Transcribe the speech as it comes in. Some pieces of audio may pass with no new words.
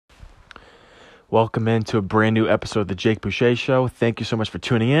Welcome into a brand new episode of the Jake Boucher Show. Thank you so much for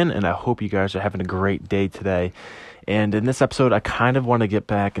tuning in, and I hope you guys are having a great day today. And in this episode, I kind of want to get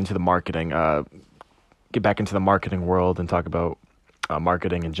back into the marketing world and talk about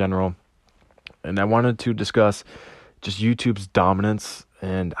marketing in general. And I wanted to discuss just YouTube's dominance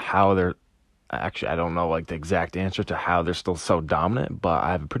and how they're actually, I don't know like the exact answer to how they're still so dominant, but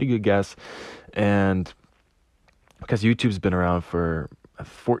I have a pretty good guess. And because YouTube's been around for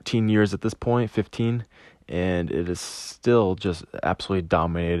 14 years at this point, 15, and it is still just absolutely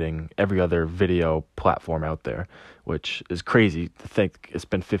dominating every other video platform out there, which is crazy to think it's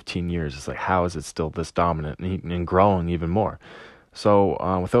been 15 years. It's like, how is it still this dominant and growing even more? So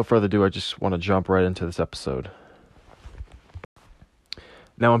without further ado, I just want to jump right into this episode.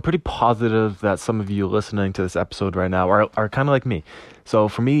 Now, I'm pretty positive that some of you listening to this episode right now are kind of like me. So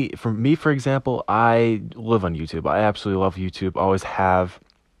for me, for example, I live on YouTube. I absolutely love YouTube. Always have.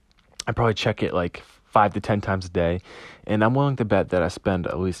 I probably check it like 5 to 10 times a day. And I'm willing to bet that I spend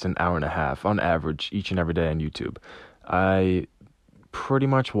at least an hour and a half on average each and every day on YouTube. I pretty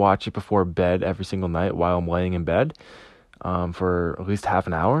much watch it before bed every single night while I'm laying in bed for at least half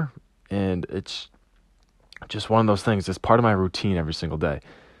an hour. And it's just one of those things. It's part of my routine every single day.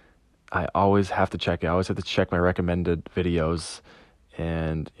 I always have to check it. I always have to check my recommended videos.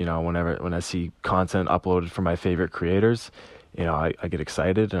 And, when I see content uploaded from my favorite creators, I get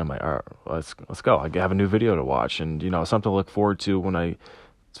excited and I'm like, all right, let's go. I have a new video to watch and, something to look forward to when I'm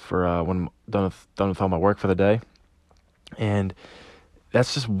done with all my work for the day. And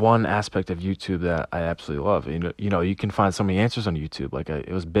that's just one aspect of YouTube that I absolutely love. You can find so many answers on YouTube. Like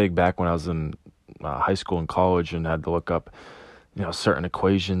it was big back when I was in high school and college and had to look up, certain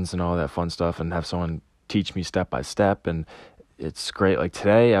equations and all that fun stuff and have someone teach me step by step. And it's great. Like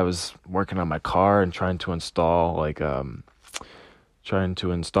today I was working on my car and trying to install a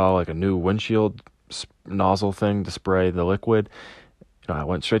new windshield nozzle thing to spray the liquid. I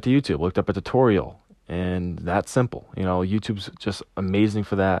went straight to YouTube, looked up a tutorial, and that's simple. YouTube's just amazing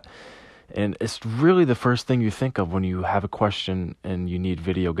for that. And it's really the first thing you think of when you have a question and you need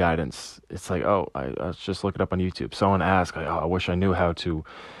video guidance. It's like, let's just look it up on YouTube. Someone asks, I wish I knew how to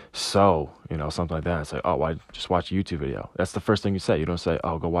sew, something like that. It's like, why just watch a YouTube video? That's the first thing you say. You don't say,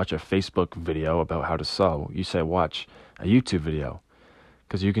 go watch a Facebook video about how to sew. You say, watch a YouTube video.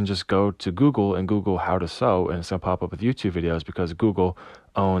 Because you can just go to Google and Google how to sew, and it's going to pop up with YouTube videos because Google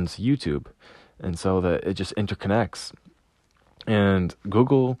owns YouTube. And so that it just interconnects. And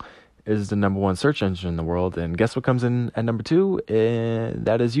Google is the number one search engine in the world. And guess what comes in at number 2? And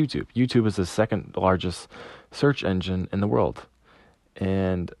that is YouTube. YouTube is the second largest search engine in the world.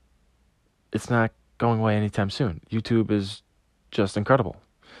 And it's not going away anytime soon. YouTube is just incredible.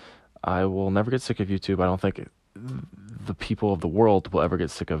 I will never get sick of YouTube. I don't think the people of the world will ever get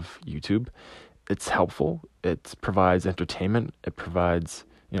sick of YouTube. It's helpful. It provides entertainment. It provides,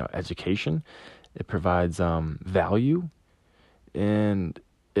 education. It provides value. And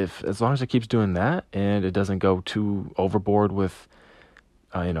as long as it keeps doing that and it doesn't go too overboard with,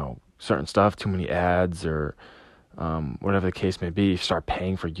 certain stuff, too many ads or whatever the case may be, start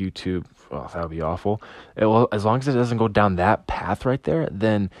paying for YouTube, that would be awful. As long as it doesn't go down that path right there,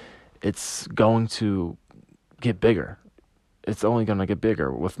 then it's going to get bigger. It's only going to get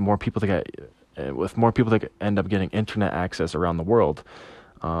bigger with more people that end up getting internet access around the world.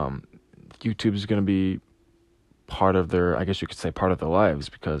 YouTube is going to be part of their lives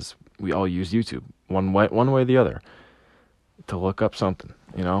because we all use YouTube one way or the other to look up something,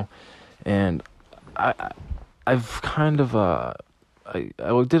 And I've kind of I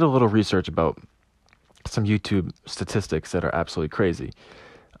did a little research about some YouTube statistics that are absolutely crazy.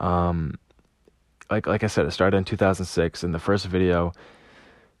 Like I said, it started in 2006, and the first video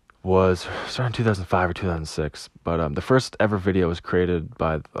started in 2005 or 2006. But the first ever video was created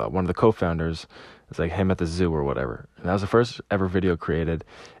by one of the co-founders. It's like him at the zoo or whatever. And that was the first ever video created.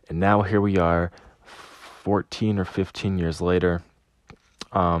 And now here we are, 14 or 15 years later,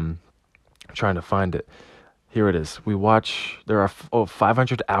 trying to find it. Here it is. There are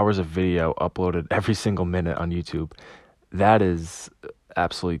 500 hours of video uploaded every single minute on YouTube. That is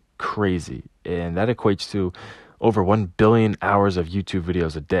absolutely crazy. And that equates to over 1 billion hours of YouTube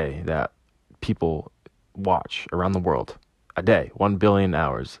videos a day that people watch around the world. A day, 1 billion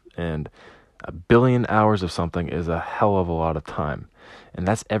hours. And 1 billion hours of something is a hell of a lot of time. And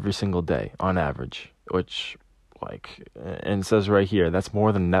that's every single day on average, which, and it says right here, that's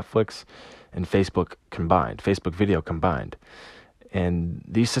more than Netflix and Facebook video combined. And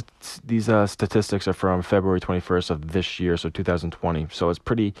these statistics are from February 21st of this year, so 2020. So it's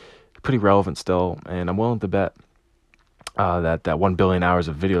pretty relevant still, and I'm willing to bet that 1 billion hours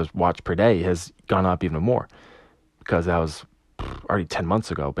of videos watched per day has gone up even more, because that was already 10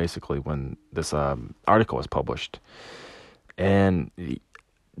 months ago, basically, when this article was published. And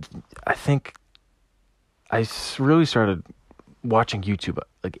I think really started watching YouTube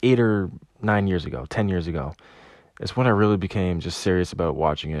like 8 or 9 years ago, 10 years ago. It's when I really became just serious about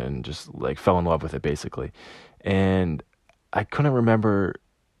watching it and just like fell in love with it, basically. And I couldn't remember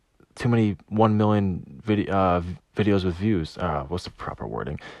too many 1 million videos with views. What's the proper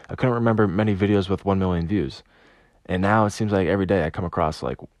wording? I couldn't remember many videos with 1 million views. And now it seems like every day I come across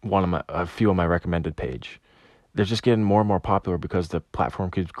like a few on my recommended page. They're just getting more and more popular because the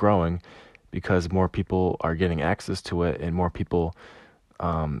platform keeps growing, because more people are getting access to it, and more people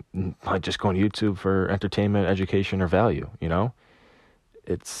like just going to YouTube for entertainment, education, or value.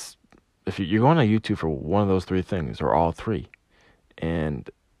 It's if you're going to YouTube for one of those three things or all three, and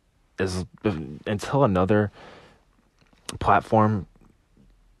until another platform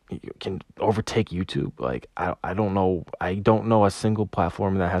can overtake YouTube, like I don't know a single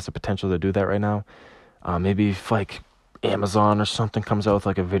platform that has the potential to do that right now. Maybe if like Amazon or something comes out with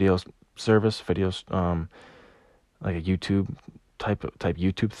like a video service, like a YouTube type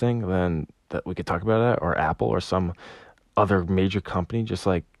YouTube thing, then that we could talk about that. Or Apple or some other major company just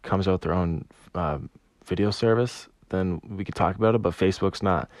like comes out with their own video service, then we could talk about it. But Facebook's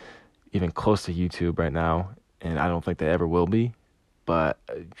not even close to YouTube right now, and I don't think they ever will be. But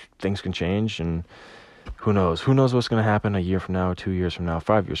things can change, and who knows what's going to happen a year from now, 2 years from now,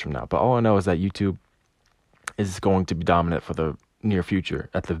 5 years from now. But all I know is that YouTube is going to be dominant for the near future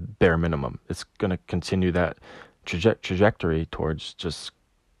at the bare minimum. It's going to continue that trajectory towards just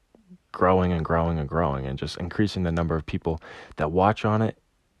growing and growing and growing, and just increasing the number of people that watch on it,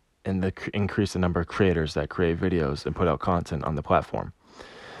 and increase the number of creators that create videos and put out content on the platform.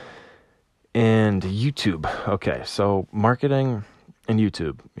 And YouTube. Okay, so marketing and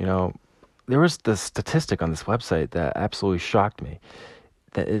YouTube. There was this statistic on this website that absolutely shocked me.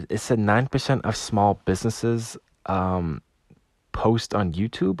 That it said 9% of small businesses post on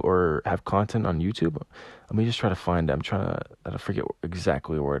YouTube or have content on YouTube. Let me just try to find it. I'm trying to forget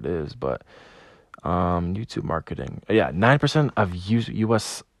exactly where it is, but YouTube marketing. Yeah, 9% of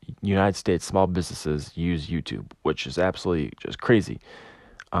United States small businesses use YouTube, which is absolutely just crazy.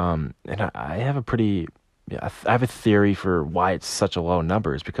 And I have I have a theory for why it's such a low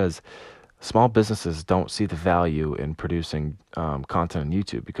number. Is because small businesses don't see the value in producing content on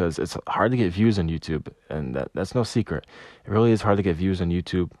YouTube, because it's hard to get views on YouTube, and that's no secret. It really is hard to get views on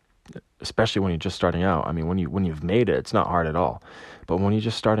YouTube, especially when you're just starting out. I mean, when you've made it, it's not hard at all. But when you're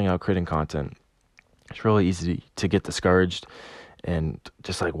just starting out creating content, it's really easy to get discouraged and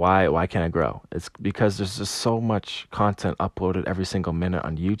just like, why can't I grow? It's because there's just so much content uploaded every single minute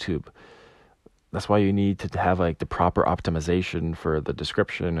on YouTube. That's why you need to have like the proper optimization for the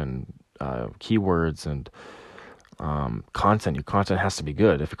description and keywords and content. Your content has to be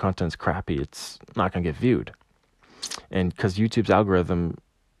good. If your content's crappy, it's not going to get viewed. And because YouTube's algorithm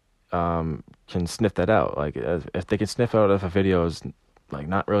can sniff that out. Like if they can sniff out if a video is like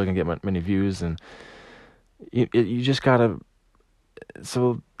not really going to get many views, and you just got to.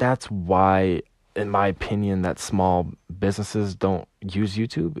 So that's why, in my opinion, that small businesses don't use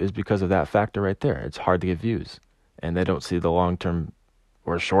YouTube, is because of that factor right there. It's hard to get views, and they don't see the long-term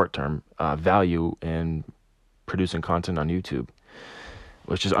or short-term value in producing content on YouTube,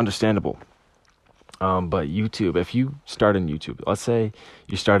 which is understandable. But YouTube, if you start on YouTube, let's say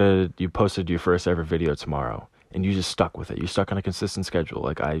you posted your first ever video tomorrow, and you just stuck with it. You stuck on a consistent schedule,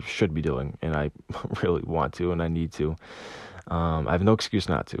 like I should be doing, and I really want to, and I need to. I have no excuse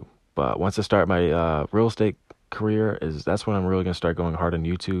not to. But once I start my real estate career, that's when I'm really going to start going hard on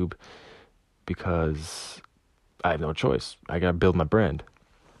YouTube, because I have no choice. I got to build my brand.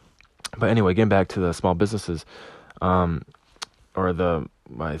 But anyway, getting back to the small businesses, or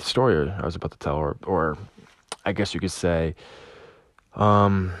my story I was about to tell, or I guess you could say,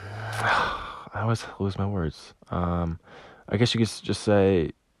 I always lose my words. I guess you could just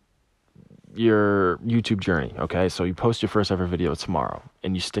say your YouTube journey. Okay, so you post your first ever video tomorrow,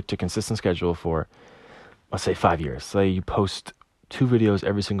 and you stick to a consistent schedule for, let's say, 5 years. Say you post 2 videos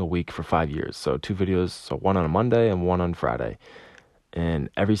every single week for 5 years. So 2 videos, so one on a Monday and one on Friday. And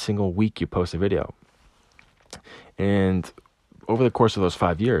every single week you post a video. And over the course of those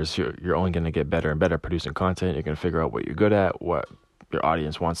 5 years, you're only going to get better and better producing content. You're going to figure out what you're good at, what your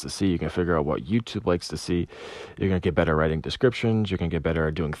audience wants to see. You can figure out what YouTube likes to see. You're going to get better at writing descriptions. You're going to get better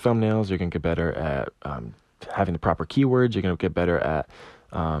at doing thumbnails. You're going to get better at having the proper keywords. You're going to get better at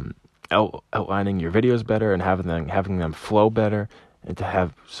outlining your videos better and having them flow better,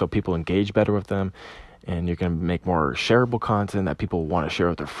 and so people engage better with them. and you can make more shareable content that people want to share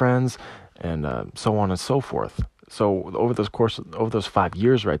with their friends, and so on and so forth. So over those 5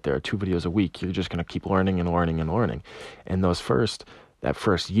 years right there, 2 videos a week, you're just going to keep learning and learning and learning. And that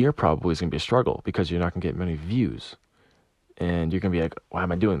first year probably is going to be a struggle because you're not going to get many views. And you're going to be like, why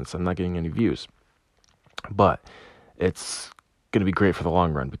am I doing this? I'm not getting any views. But it's going to be great for the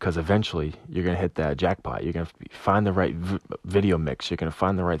long run because eventually you're going to hit that jackpot. You're going to find the right video mix. You're going to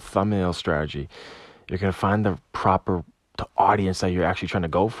find the right thumbnail strategy. You're going to find the proper audience that you're actually trying to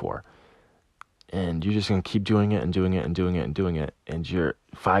go for. And you're just going to keep doing it and doing it and doing it and doing it. And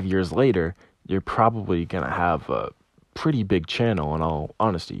 5 years later, you're probably going to have a pretty big channel, in all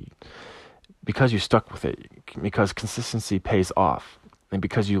honesty, because you stuck with it, because consistency pays off, and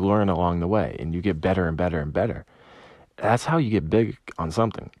because you learn along the way and you get better and better and better. That's how you get big on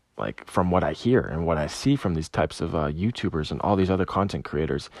something. Like, from what I hear and what I see from these types of YouTubers and all these other content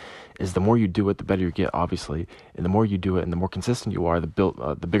creators, is the more you do it, the better you get, obviously. And the more you do it and the more consistent you are,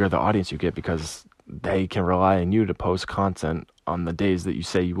 the bigger the audience you get, because they can rely on you to post content on the days that you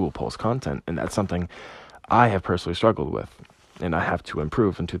say you will post content. And that's something I have personally struggled with, and I have to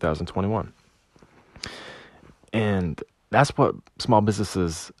improve in 2021. And that's what small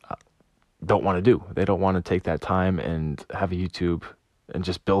businesses don't want to do. They don't want to take that time and have a YouTube and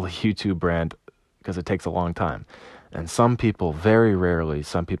just build a YouTube brand, because it takes a long time. And some people, very rarely,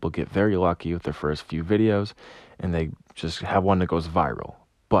 some people get very lucky with their first few videos and they just have one that goes viral.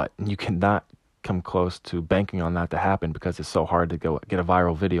 But you cannot come close to banking on that to happen, because it's so hard to get a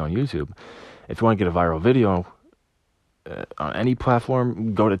viral video on YouTube. If you want to get a viral video on any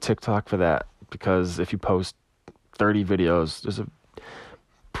platform, go to TikTok for that, because if you post 30 videos, there's a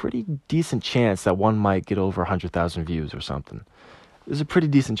pretty decent chance that one might get over 100,000 views or something. There's a pretty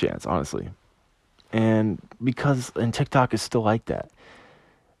decent chance, honestly. And TikTok is still like that.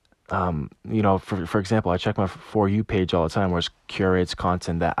 For example, I check my For You page all the time, which curates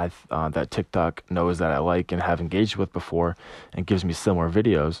content that that TikTok knows that I like and have engaged with before, and gives me similar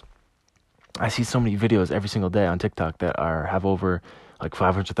videos. I see so many videos every single day on TikTok that have over like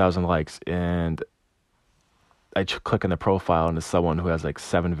 500,000 likes, and I click on the profile and it's someone who has like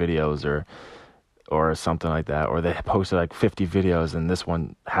 7 videos or something like that, or they posted like 50 videos and this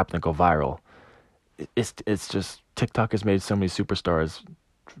one happened to go viral. It's just, TikTok has made so many superstars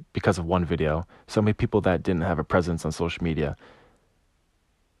because of one video. So many people that didn't have a presence on social media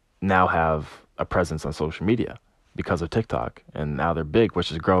now have a presence on social media because of TikTok, and now they're big,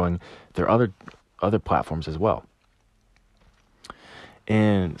 which is growing their other platforms as well.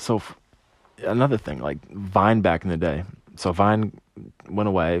 And so another thing, like Vine back in the day. So Vine went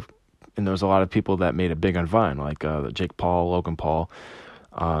away, and there was a lot of people that made it big on Vine, like Jake Paul, Logan Paul,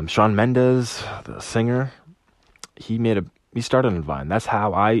 Shawn Mendes, the singer. He started on Vine. That's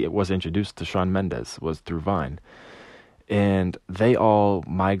how I was introduced to Shawn Mendes, was through Vine. And they all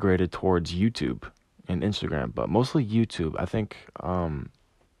migrated towards YouTube and Instagram, but mostly YouTube, I think,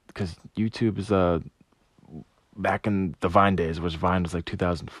 because YouTube is back in the Vine days, which Vine was like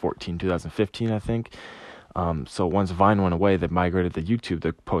 2014, 2015, I think. So once Vine went away, they migrated to YouTube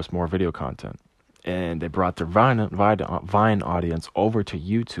to post more video content. And they brought their Vine audience over to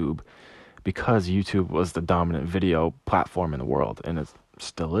YouTube, because YouTube was the dominant video platform in the world, and it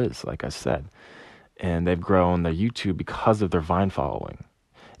still is, like I said. And they've grown their YouTube because of their Vine following.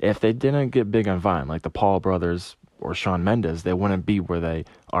 If they didn't get big on Vine, like the Paul brothers or Shawn Mendes, they wouldn't be where they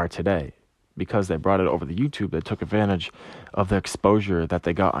are today. Because they brought it over to YouTube, they took advantage of the exposure that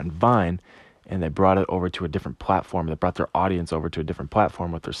they got on Vine, and they brought it over to a different platform. They brought their audience over to a different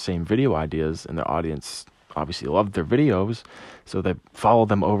platform with their same video ideas, and their audience obviously loved their videos, so they followed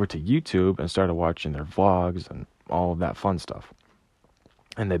them over to YouTube and started watching their vlogs and all of that fun stuff.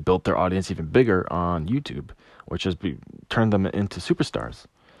 And they built their audience even bigger on YouTube, which has turned them into superstars.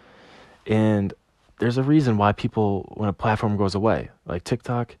 And there's a reason why people, when a platform goes away, like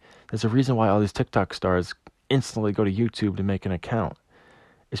TikTok, there's a reason why all these TikTok stars instantly go to YouTube to make an account.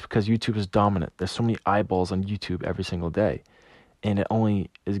 It's because YouTube is dominant. There's so many eyeballs on YouTube every single day, and it only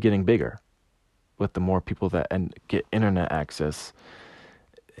is getting bigger with the more people that get internet access,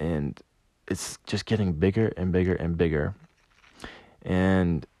 and it's just getting bigger and bigger and bigger.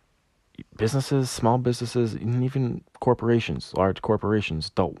 And businesses, small businesses, and even corporations, large corporations,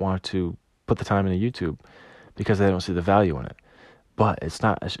 don't want to put the time into YouTube because they don't see the value in it. But it's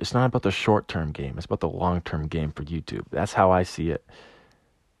not about the short-term game. It's about the long-term game for YouTube. That's how I see it.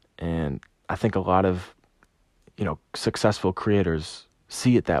 And I think a lot of, successful creators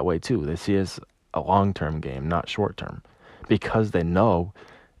see it that way too. They see it as a long-term game, not short-term, because they know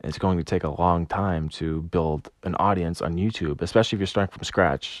it's going to take a long time to build an audience on YouTube, especially if you're starting from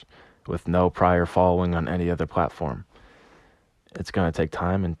scratch. with no prior following on any other platform. It's going to take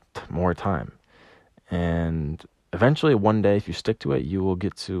time and more time. And eventually, one day, if you stick to it, you will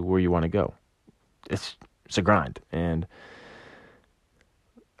get to where you want to go. It's a grind. And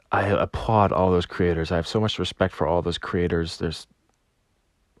I applaud all those creators. I have so much respect for all those creators. There's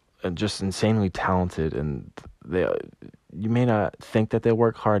just insanely talented, and you may not think that they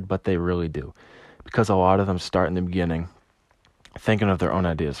work hard, but they really do, because a lot of them start in the beginning thinking of their own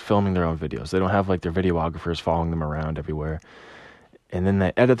ideas, filming their own videos. They don't have like their videographers following them around everywhere, and then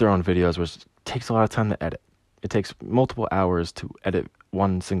they edit their own videos, which takes a lot of time to edit. It takes multiple hours to edit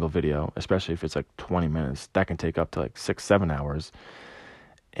one single video, especially if it's like 20 minutes. That can take up to like 6-7 hours,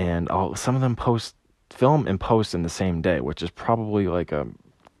 and some of them film and post in the same day, which is probably like a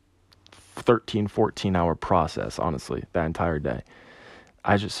 13-14 hour process, honestly, that entire day.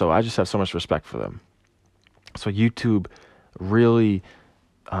 I just have so much respect for them. So YouTube really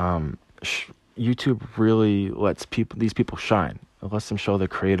lets these people shine. It lets them show their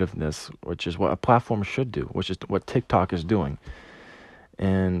creativeness, which is what a platform should do, which is what TikTok is doing.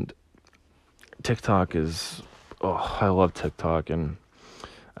 And TikTok is, I love TikTok, and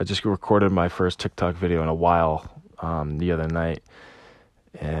I just recorded my first TikTok video in a while the other night,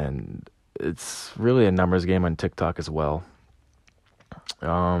 and it's really a numbers game on TikTok as well.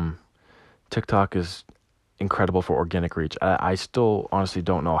 TikTok is incredible for organic reach. I still honestly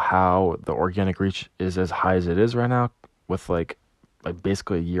don't know how the organic reach is as high as it is right now, with like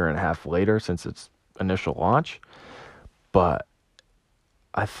basically a year and a half later since its initial launch. But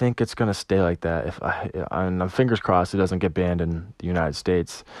I think it's going to stay like that. I'm fingers crossed it doesn't get banned in the United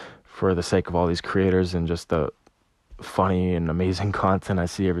States, for the sake of all these creators and just the funny and amazing content I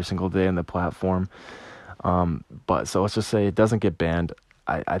see every single day on the platform. But so let's just say it doesn't get banned.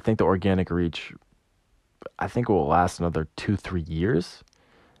 I think the organic reach, I think it will last another 2-3 years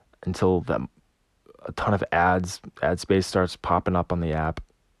until a ton of ad space starts popping up on the app,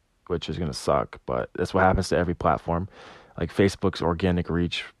 which is going to suck. But that's what happens to every platform. Like Facebook's organic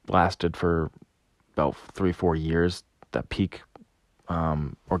reach lasted for about 3-4 years, that peak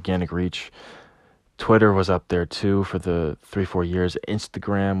organic reach. Twitter was up there too for the 3-4 years.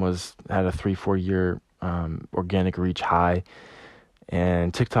 Instagram had a 3-4 year organic reach high,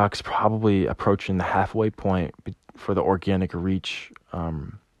 and TikTok's probably approaching the halfway point for the organic reach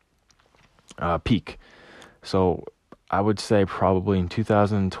peak. So I would say probably in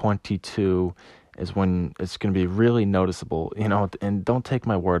 2022 is when it's going to be really noticeable, and don't take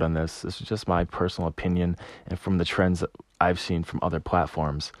my word on this. This is just my personal opinion and from the trends that I've seen from other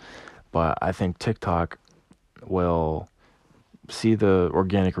platforms. But I think TikTok will see the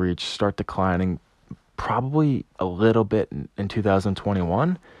organic reach start declining probably a little bit in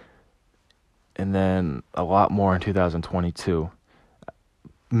 2021, and then a lot more in 2022.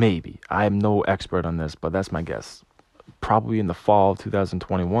 Maybe. I am no expert on this, but that's my guess. Probably in the fall of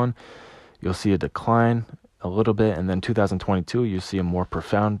 2021, you'll see a decline a little bit, and then 2022, you'll see a more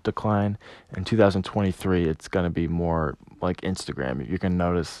profound decline. In 2023, it's going to be more like Instagram. You're going to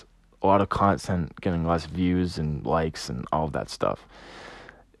notice a lot of content getting less views and likes and all of that stuff,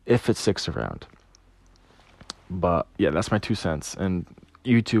 if it sticks around. But yeah, that's my 2 cents. And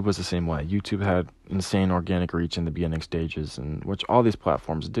YouTube was the same way. YouTube had insane organic reach in the beginning stages, and which all these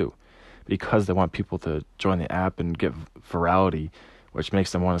platforms do, because they want people to join the app and get virality, which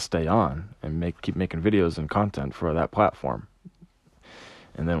makes them want to stay on and keep making videos and content for that platform.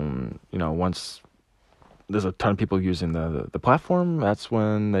 And then, once there's a ton of people using the platform, that's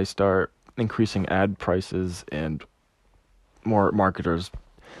when they start increasing ad prices and more marketers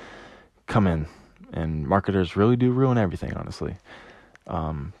come in. And marketers really do ruin everything, honestly.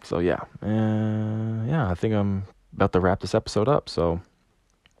 So yeah, I think I'm about to wrap this episode up. So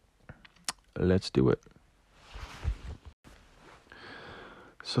let's do it.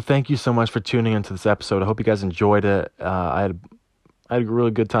 So thank you so much for tuning into this episode. I hope you guys enjoyed it. I had a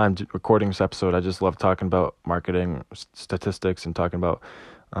really good time recording this episode. I just love talking about marketing statistics and talking about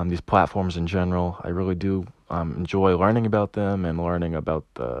these platforms in general. I really do enjoy learning about them and learning about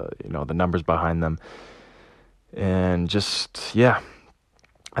the numbers behind them. And just,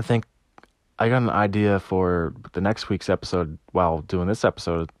 I think I got an idea for the next week's episode while doing this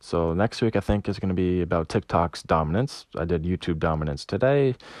episode. So next week, I think, is going to be about TikTok's dominance. I did YouTube dominance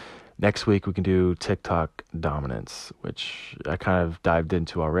today. Next week, we can do TikTok dominance, which I kind of dived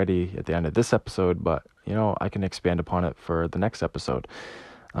into already at the end of this episode, but, I can expand upon it for the next episode.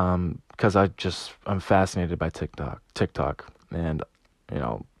 Because I'm fascinated by TikTok, and,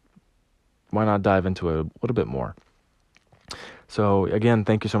 why not dive into it a little bit more? So again,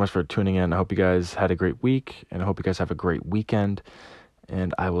 thank you so much for tuning in. I hope you guys had a great week, and I hope you guys have a great weekend.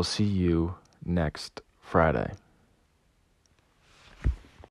 and I will see you next Friday.